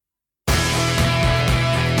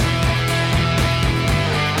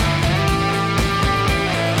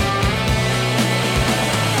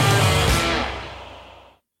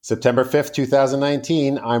September 5th,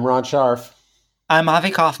 2019. I'm Ron Scharf. I'm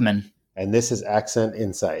Avi Kaufman. And this is Accent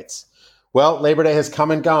Insights. Well, Labor Day has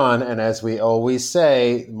come and gone. And as we always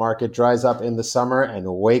say, the market dries up in the summer and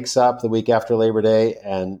wakes up the week after Labor Day.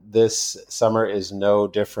 And this summer is no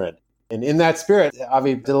different. And in that spirit,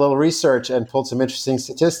 Avi did a little research and pulled some interesting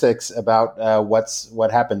statistics about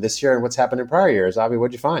what happened this year and what's happened in prior years. Avi,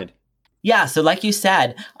 what'd you find? Yeah, so like you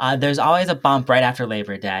said, there's always a bump right after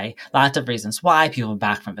Labor Day. Lots of reasons why. People are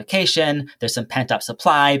back from vacation. There's some pent-up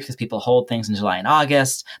supply because people hold things in July and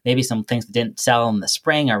August. Maybe some things that didn't sell in the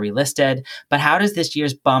spring are relisted. But how does this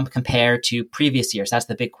year's bump compare to previous years? That's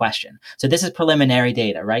the big question. So this is preliminary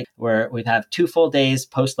data, right? Where we've had 2 full days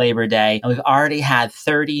post-Labor Day, and we've already had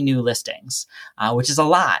 30 new listings, which is a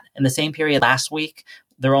lot. In the same period last week,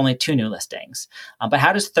 there were only 2 new listings. But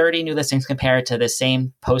how does 30 new listings compare to the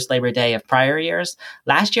same post-Labor Day of prior years?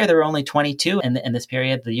 Last year, there were only 22 in this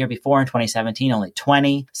period. The year before, in 2017, only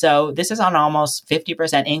 20. So this is an almost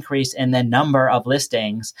 50% increase in the number of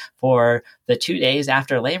listings for the 2 days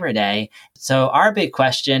after Labor Day. So our big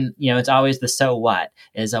question, it's always the so what,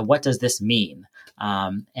 is what does this mean?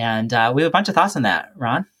 And we have a bunch of thoughts on that.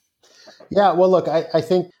 Ron? Yeah, well, look, I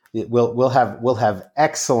think we'll have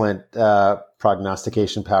excellent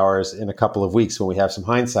prognostication powers in a couple of weeks when we have some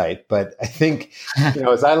hindsight. But I think,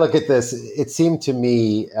 as I look at this, it seemed to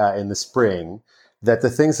me in the spring that the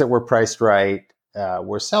things that were priced right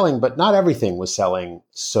were selling, but not everything was selling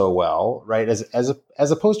so well, right?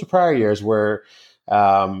 As opposed to prior years where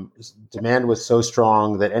demand was so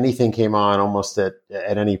strong that anything came on almost at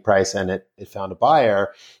any price and it found a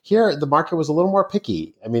buyer. Here, the market was a little more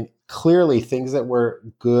picky. I mean, clearly things that were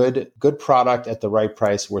good product at the right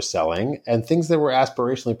price were selling, and things that were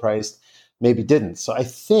aspirationally priced maybe didn't. So I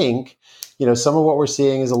think, some of what we're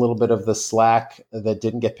seeing is a little bit of the slack that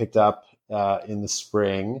didn't get picked up in the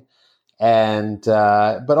spring. And,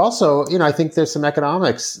 but also, I think there's some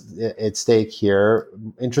economics at stake here.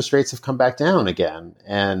 Interest rates have come back down again.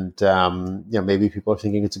 And, maybe people are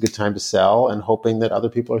thinking it's a good time to sell and hoping that other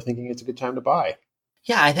people are thinking it's a good time to buy.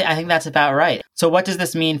 Yeah, I think that's about right. So what does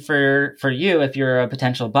this mean for you if you're a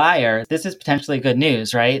potential buyer? This is potentially good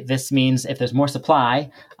news, right? This means if there's more supply,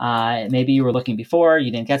 maybe you were looking before, you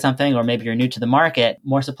didn't get something, or maybe you're new to the market.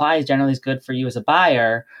 More supply is generally good for you as a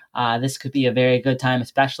buyer. This could be a very good time,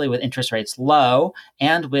 especially with interest rates low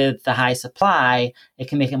and with the high supply. It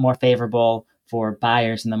can make it more favorable for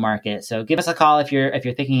buyers in the market. So give us a call if you're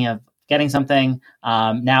thinking of getting something.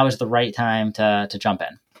 Now is the right time to jump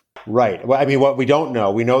in. Right. Well, I mean, what we don't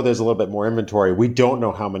know, we know there's a little bit more inventory. We don't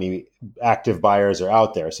know how many active buyers are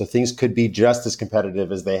out there. So things could be just as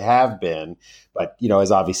competitive as they have been. But,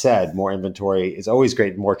 as Avi said, more inventory is always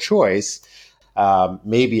great, more choice.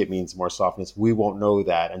 Maybe it means more softness. We won't know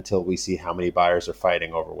that until we see how many buyers are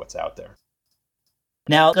fighting over what's out there.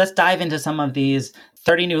 Now, let's dive into some of these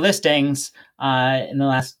 30 new listings in the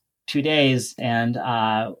last 2 days. And,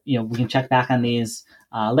 we can check back on these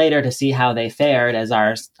later to see how they fared as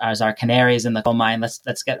our canaries in the coal mine.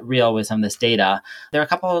 Let's get real with some of this data. There are a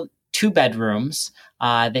couple 2-bedrooms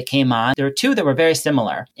that came on. There were 2 that were very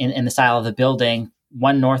similar in the style of the building.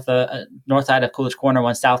 One north side of Coolidge Corner,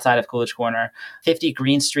 one south side of Coolidge Corner. 50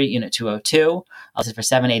 Green Street, Unit 202. This is for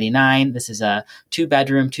 $789. This is a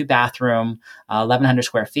 2-bedroom, 2-bathroom, 1,100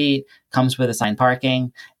 square feet. Comes with assigned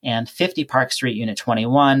parking. And 50 Park Street, Unit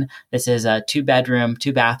 21. This is a 2-bedroom,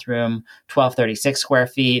 2-bathroom, 1,236 square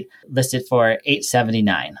feet. Listed for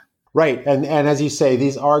 $879. Right, and as you say,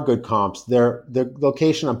 these are good comps. The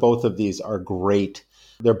location on both of these are great.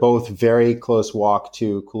 They're both very close walk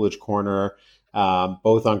to Coolidge Corner.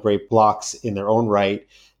 Both on great blocks in their own right.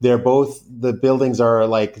 The buildings are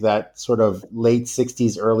like that sort of late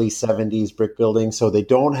 60s, early 70s brick buildings. So they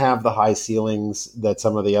don't have the high ceilings that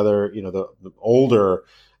some of the other, the older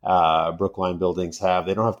Brookline buildings have.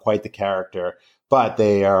 They don't have quite the character, but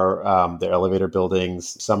they're elevator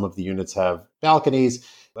buildings. Some of the units have balconies.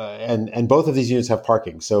 And both of these units have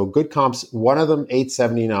parking. So good comps, one of them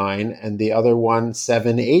 $879 and the other one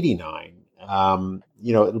 $789.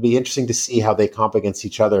 It'll be interesting to see how they comp against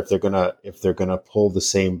each other if they're gonna pull the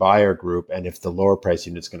same buyer group and if the lower price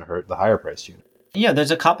unit is going to hurt the higher price unit. Yeah, there's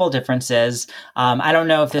a couple differences. I don't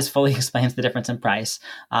know if this fully explains the difference in price,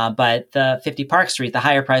 but the 50 Park Street, the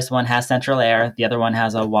higher priced one has central air. The other one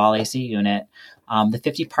has a wall AC unit. The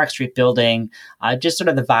 50 Park Street building, just sort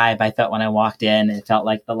of the vibe I felt when I walked in. It felt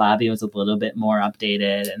like the lobby was a little bit more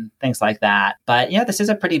updated and things like that. But this is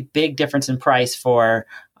a pretty big difference in price for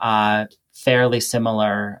fairly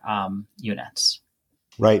similar units.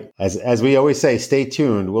 Right. As we always say, stay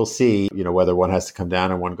tuned. We'll see, whether one has to come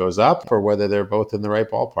down and one goes up or whether they're both in the right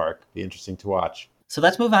ballpark. Be interesting to watch. So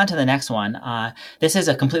let's move on to the next one. This is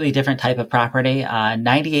a completely different type of property.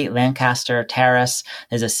 98 Lancaster Terrace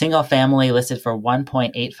is a single family listed for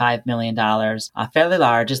 $1.85 million. Fairly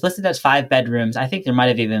large. It's listed as 5 bedrooms. I think there might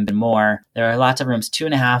have even been more. There are lots of rooms,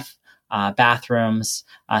 2.5 bathrooms,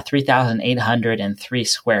 3,803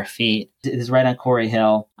 square feet. It is right on Quarry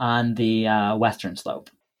Hill on the western slope.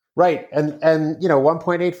 Right. And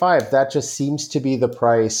 1.85, that just seems to be the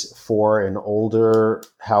price for an older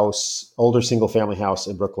single family house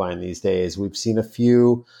in Brookline these days. We've seen a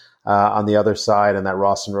few on the other side in that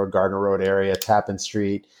Rawson Road, Gardner Road area, Tappan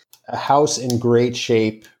Street. A house in great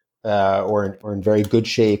shape or in very good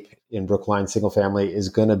shape in Brookline single family is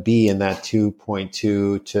going to be in that $2.2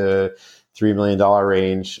 to $3 million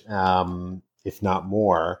range, if not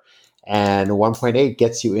more. And 1.8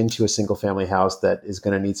 gets you into a single family house that is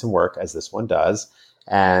going to need some work, as this one does.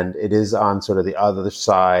 And it is on sort of the other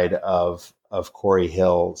side of Quarry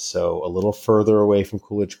Hill, so a little further away from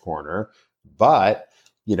Coolidge Corner. But,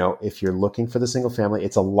 if you're looking for the single family,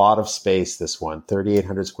 it's a lot of space, this one.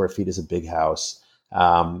 3,800 square feet is a big house.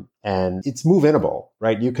 And it's move-inable,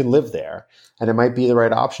 right? You can live there. And it might be the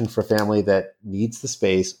right option for a family that needs the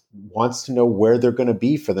space, wants to know where they're going to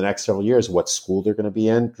be for the next several years, what school they're going to be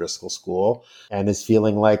in, Driscoll School, and is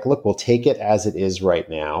feeling like, look, we'll take it as it is right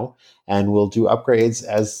now, and we'll do upgrades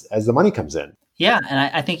as the money comes in. Yeah, and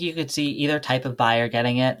I think you could see either type of buyer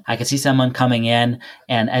getting it. I could see someone coming in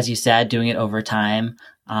and, as you said, doing it over time.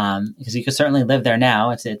 Because you could certainly live there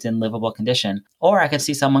now. It's in livable condition. Or I could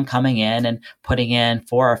see someone coming in and putting in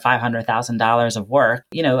 $400,000 or $500,000 of work.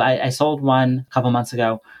 I sold one a couple months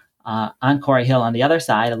ago on Quarry Hill on the other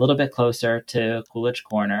side, a little bit closer to Coolidge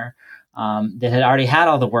Corner, that had already had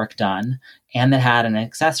all the work done and that had an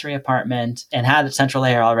accessory apartment and had a central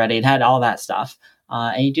air already. It had all that stuff.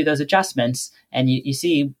 And you do those adjustments and you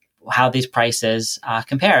see how these prices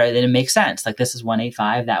compare. And it makes sense. Like this is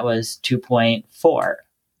 185, that was 2.4.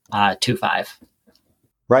 2.5.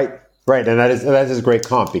 Right. And that is a great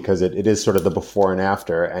comp because it is sort of the before and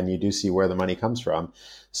after, and you do see where the money comes from.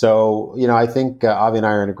 So, I think Avi and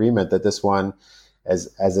I are in agreement that this one,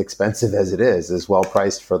 as expensive as it is well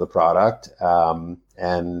priced for the product.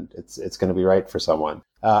 And it's going to be right for someone.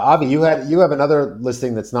 Avi, you have another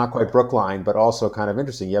listing that's not quite Brookline, but also kind of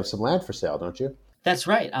interesting. You have some land for sale, don't you? That's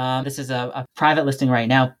right. This is a private listing right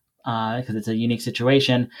now. Because it's a unique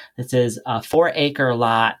situation. This is a 4-acre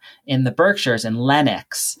lot in the Berkshires in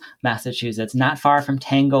Lenox, Massachusetts, not far from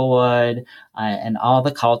Tanglewood and all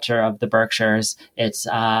the culture of the Berkshires. It's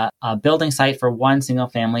a building site for one single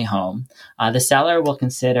family home. The seller will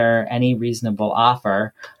consider any reasonable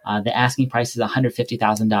offer. The asking price is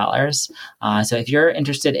 $150,000. So if you're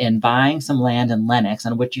interested in buying some land in Lenox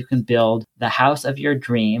on which you can build the house of your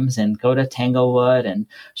dreams and go to Tanglewood and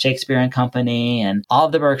Shakespeare and Company and all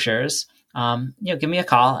of the Berkshires, give me a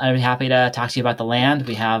call. I'd be happy to talk to you about the land.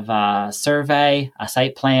 We have a survey, a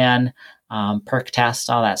site plan, perk test,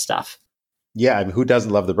 all that stuff. Yeah, I mean, who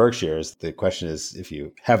doesn't love the Berkshires? The question is, if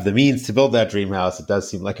you have the means to build that dream house, it does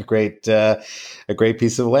seem like a great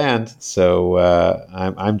piece of land. So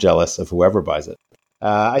I'm jealous of whoever buys it.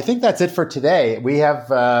 I think that's it for today. We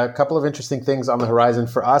have a couple of interesting things on the horizon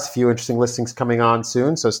for us, a few interesting listings coming on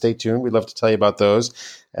soon. So stay tuned. We'd love to tell you about those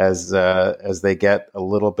as they get a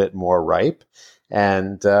little bit more ripe.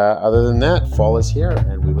 And other than that, fall is here,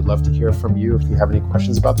 and we would love to hear from you if you have any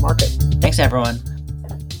questions about the market. Thanks, everyone.